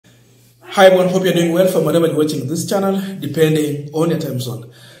Hi everyone, hope you're doing well from wherever you're watching this channel, depending on your time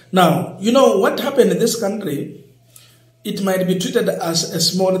zone. Now, you know what happened in this country, it might be treated as a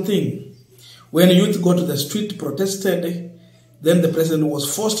small thing. When youth go to the street, protested, then the president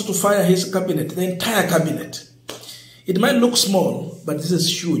was forced to fire his cabinet, the entire cabinet. It might look small, but this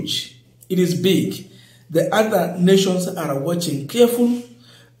is huge. It is big. The other nations are watching careful.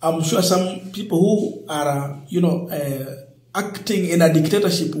 I'm sure some people who are, acting in a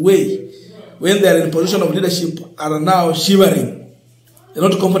dictatorship way, when they are in a position of leadership, are now shivering. They're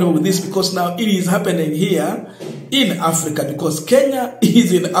not comfortable with this because now it is happening here in Africa, because Kenya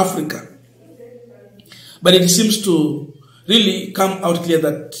is in Africa. But it seems to really come out clear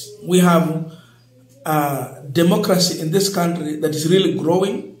that we have democracy in this country that is really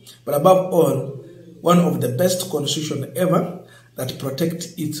growing, but above all, one of the best constitutions ever that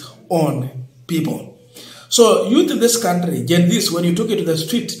protects its own people. So youth in this country, Gen Zs, when you took it to the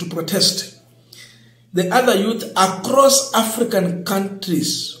street to protest, the other youth across African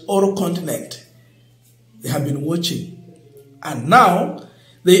countries or continent, they have been watching. And now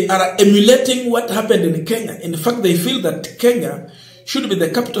they are emulating what happened in Kenya. In fact, they feel that Kenya should be the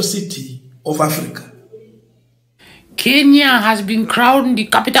capital city of Africa. Kenya has been crowned the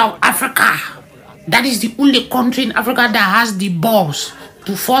capital of Africa. That is the only country in Africa that has the balls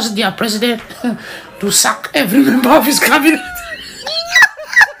to force their president to sack every member of his cabinet.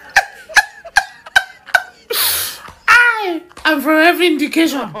 And from every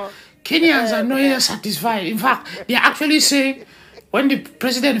indication, Kenyans are not yet satisfied. In fact, they are actually saying when the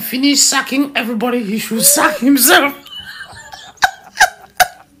president finishes sacking everybody, he should sack himself.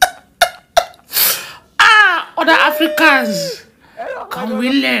 Other Africans, can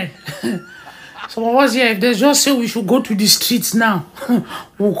we learn? Some of us here, if they just say we should go to the streets now,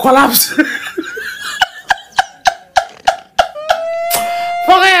 we'll collapse.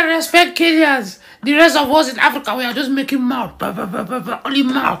 Forget respect Kenyans. The rest of us in Africa, we are just making mouth. Only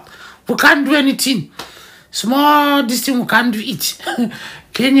mouth. We can't do anything. Small, this thing, we can't do it.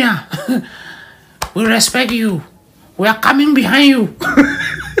 Kenya, we respect you. We are coming behind you.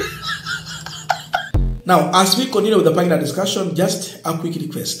 Now, as we continue with the panel discussion, just a quick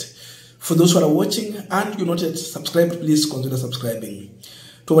request. For those who are watching and you're not yet subscribed, please consider subscribing.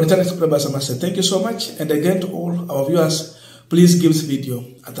 To our returning subscribers, I must say thank you so much. And again, to all our viewers, please give this video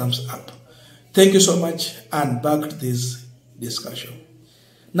a thumbs up. Thank you so much, and back to this discussion.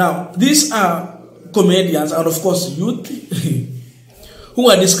 Now, these are comedians and, of course, youth who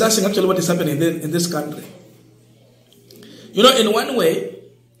are discussing actually what is happening in this country. You know, in one way,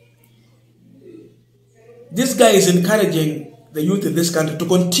 this guy is encouraging the youth in this country to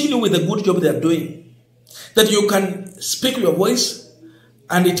continue with the good job they are doing. That you can speak your voice,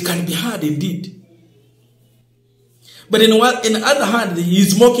 and it can be heard indeed. But in the other hand, he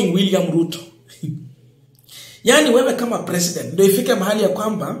is mocking William Ruto. Yani wewe kama president, ndio ifike mahali ya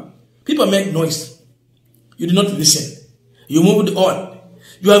kwamba people make noise. You did not listen. You moved on.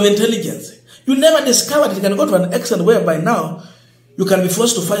 You have intelligence. You never discovered it can go to an extent where by now you can be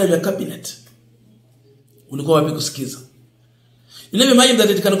forced to fire your cabinet. Ulikuwa wapi kusikiza? You never imagine that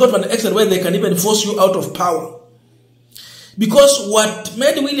it can go to an extent where they can even force you out of power. Because what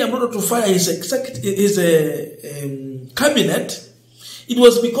made William Ruto to fire his cabinet, it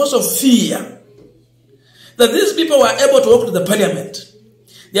was because of fear. That these people were able to walk to the parliament.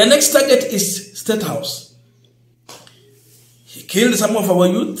 Their next target is State House. He killed some of our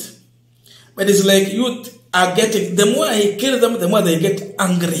youth. But it's like youth are getting, the more he kills them, the more they get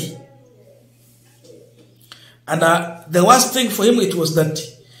angry. And the worst thing for him, it was that,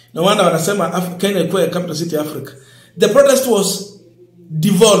 no wonder when I say Kenya is a capital city of Africa, the protest was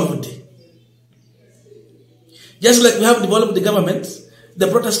devolved. Just like we have devolved the government, the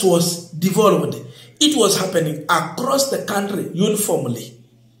protest was devolved. It was happening across the country uniformly.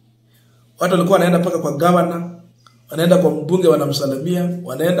 Watu walikuwa wanaenda paka kwa governor, wanaenda kwa mbunge wanamsalimia,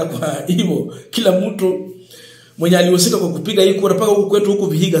 wanaenda kwa hivyo kila mtu mwenye alihusika kwa kupiga hii kura paka huku kwetu huku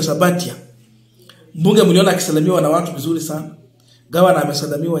Vihiga Sabatia. Mbunge mliona akisalimiwa na watu vizuri sana. Governor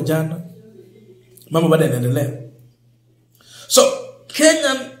amesalimiwa jana. Mambo bado yanaendelea. So,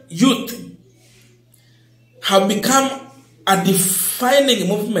 Kenyan youth have become a defining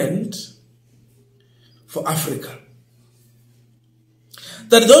movement for Africa.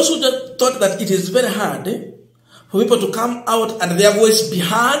 That those who just thought that it is very hard for people to come out and their voice be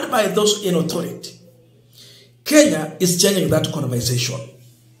heard by those in authority, Kenya is changing that conversation.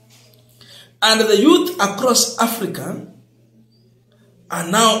 And the youth across Africa are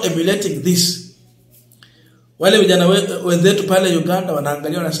now emulating this. Wale vijana wenzetu pale Uganda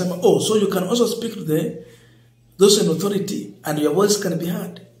wanaangalia wanasema, oh, so you can also speak to those in authority and your voice can be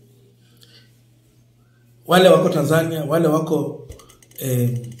heard. wale wako Tanzania, wale wako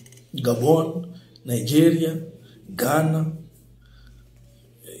Gabon, Nigeria, Ghana,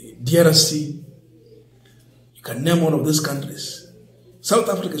 DRC, you can name one of these countries. South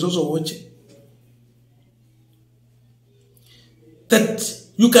Africa is also watching. That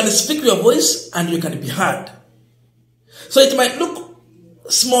you can speak your voice and you can be heard. So it might look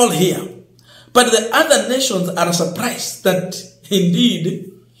small here, but the other nations are surprised that indeed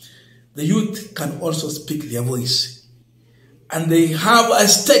the youth can also speak their voice. And they have a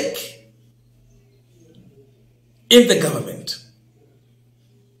stake in the government.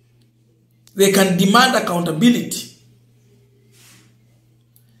 They can demand accountability.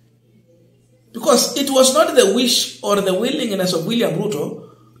 Because it was not the wish or the willingness of William Ruto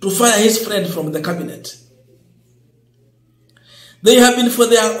to fire his friend from the cabinet. They have been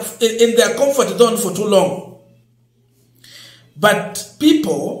in their comfort zone for too long. But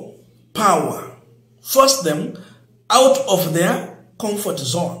people, power, forced them out of their comfort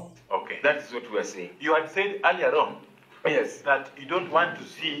zone. Okay, that is what we are saying. You had said earlier on, yes, that you don't want to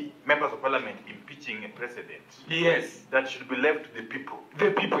see members of parliament impeaching a president. Yes. That should be left to the people.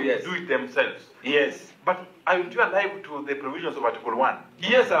 The people, yes. Do it themselves. Yes. But aren't you alive to the provisions of Article 1?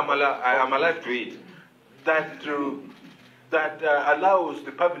 Yes, I am alive to it. That allows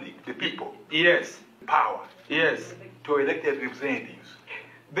the public, the people, Yes. power Yes. to elect their representatives.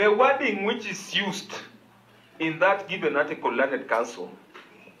 The wording which is used in that given article, Learned Council,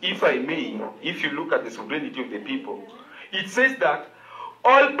 if I may, if you look at the sovereignty of the people, it says that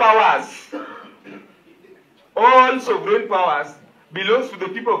all powers, all sovereign powers belongs to the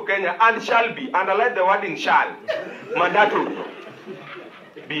people of Kenya and shall be, underline the wording shall, mandatory,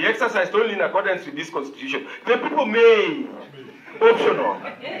 be exercised only in accordance with this constitution. The people may, optional,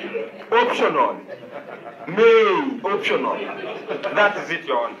 may, optional. That is it,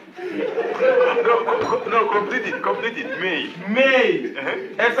 Your Honor. No, complete it, May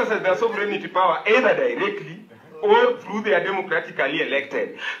exercise their sovereignty power either directly or through their democratically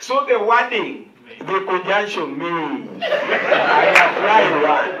elected. So the wording, the conjunction may, I apply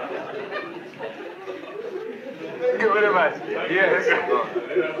one. Thank you very much. Yes.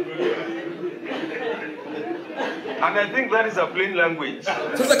 And I think that is a plain language.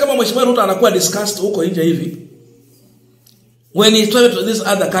 Sasa kama Mheshimiwa Ruto anakuwa discussed huko nje hivi, when he traveled to these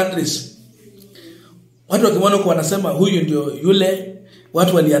other countries, watu wakimwona kwa wanasema huyu ndio yule,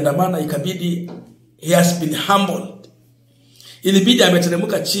 watu waliandamana, ikabidi he has been humbled. Ilibidi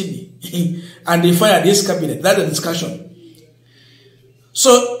ameteremka chini and he fired his cabinet. That's the discussion.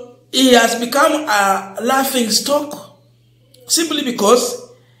 So he has become a laughing stock simply because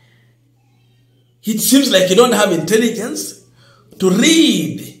it seems like you don't have intelligence to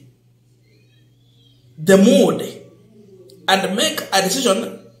read the mood and make a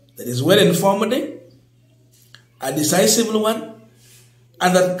decision that is well informed, a decisive one,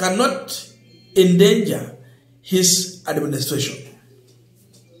 and that cannot endanger his administration.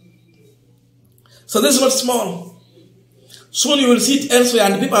 So this is not small. Soon you will see it elsewhere,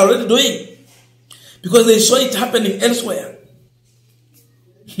 and people are already doing, because they saw it happening elsewhere.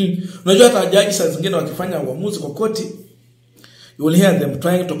 Unajua hata jaji saa zingine wakifanya uamuzi kwa koti, you will hear them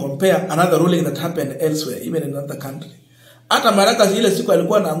trying to compare another ruling that happened elsewhere, even in another country. Hata Maraka ile siku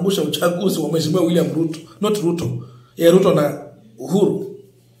alikuwa anaangusha uchaguzi wa Mheshimiwa William Ruto, not Ruto, Ruto na Uhuru.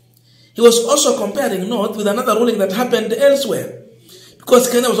 He was also comparing North with another ruling that happened elsewhere, because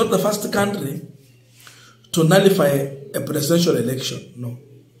Kenya was not the first country to nullify a presidential election. No.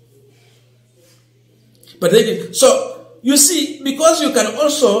 But they, so you see, because you can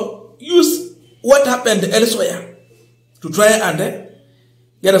also use what happened elsewhere to try and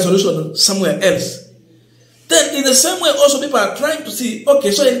get a solution somewhere else. Then in the same way also people are trying to see,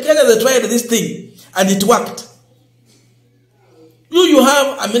 okay, so in Kenya they tried this thing and it worked. You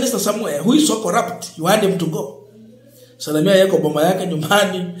have a minister somewhere who is so corrupt, you want him to go. Salamia yako boma yake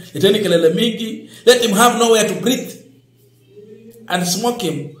nyumbani, leteni kelele mingi, let him have nowhere to breathe, and smoke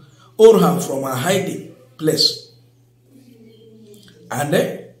him or her from a hiding place. And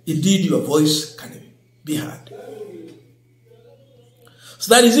indeed your voice can be heard.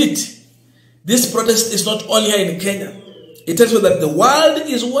 So that is it. This protest is not only here in Kenya. It tells you that the world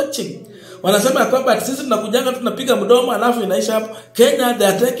is watching. Wanasema kwamba sisi tunakujanga tunapiga mdomo alafu inaisha hapo. Kenya, they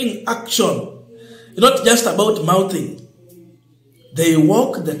are taking action. It's not just about mouthing. They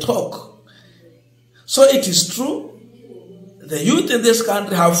walk the talk. So it is true, the youth in this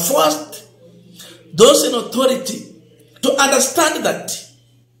country have forced those in authority to understand that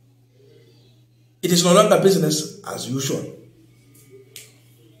it is no longer business as usual.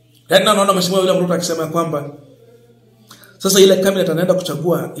 Right now naona Mheshimiwa William Ruto akisema kwamba sasa ile cabinet anaenda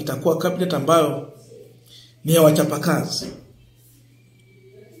kuchagua itakuwa cabinet ambayo ni ya wachapakazi.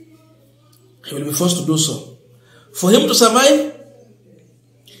 He will be forced to do so. For him to survive,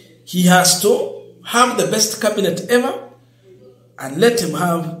 he has to have the best cabinet ever and let him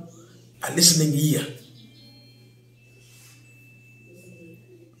have a listening ear.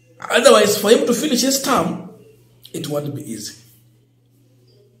 Otherwise, for him to finish his term, it won't be easy.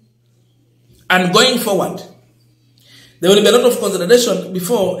 And going forward, there will be a lot of consideration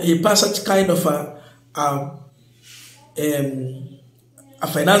before he passes such kind of a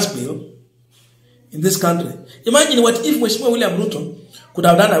finance bill in this country. Imagine what if Mheshimiwa William Ruto could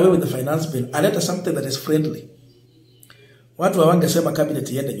have done away with the finance bill and let something that is friendly. Watu hawangesema cabinet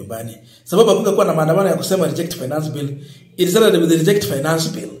iende nyumbani. Sababu hakungekuwa na maandamano ya kusema reject finance bill. It is rather with the reject finance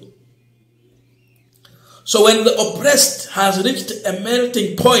bill. So when the oppressed has reached a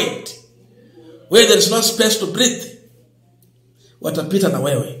melting point where there is no space to breathe, watapita na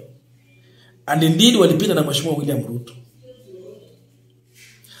wewe. And indeed walipita na Mheshimiwa William Ruto.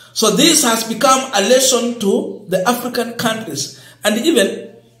 So this has become a lesson to the African countries, and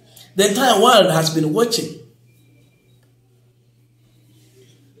even the entire world has been watching.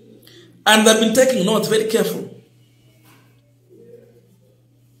 And they've been taking note, very careful.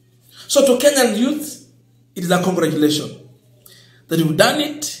 So to Kenyan youth, it is a congratulation that you've done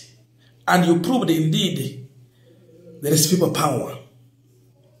it and you proved indeed there is people power.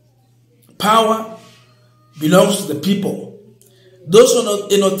 Power belongs to the people. Those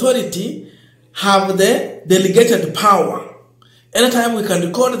in authority have the delegated power. Anytime we can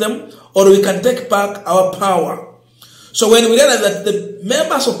record them or we can take back our power. So when we realize that the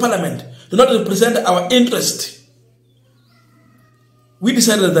members of parliament do not represent our interest, we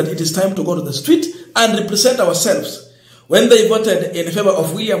decided that it is time to go to the street and represent ourselves. When they voted in favor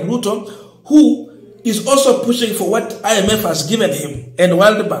of William Ruto, who is also pushing for what IMF has given him and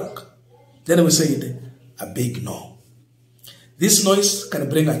World Bank, then we said a big no. This noise can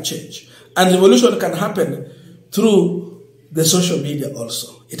bring a change. And revolution can happen through the social media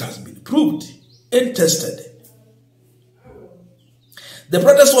also. It has been proved and tested. The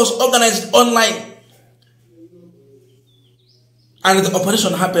protest was organized online. And the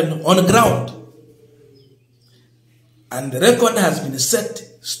operation happened on the ground. And the record has been set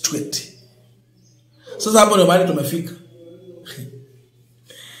straight. Sasa hapo ndio mahali tumefika.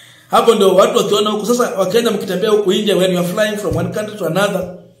 Hapo ndio watu wakiona huku sasa Wakenya mkitembea huku nje, when you are flying from one country to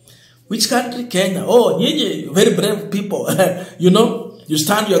another, which country? Kenya. Oh, nyinyi very brave people. You know, you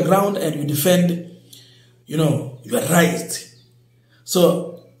stand your ground and you defend, you know, your rights.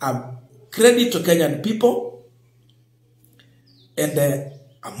 So, credit to Kenyan people and a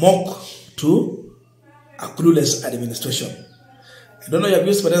mock to a clueless administration. I don't know your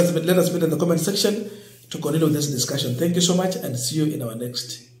views, but let us put in the comment section to continue this discussion. Thank you so much and see you in our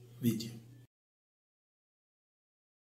next video.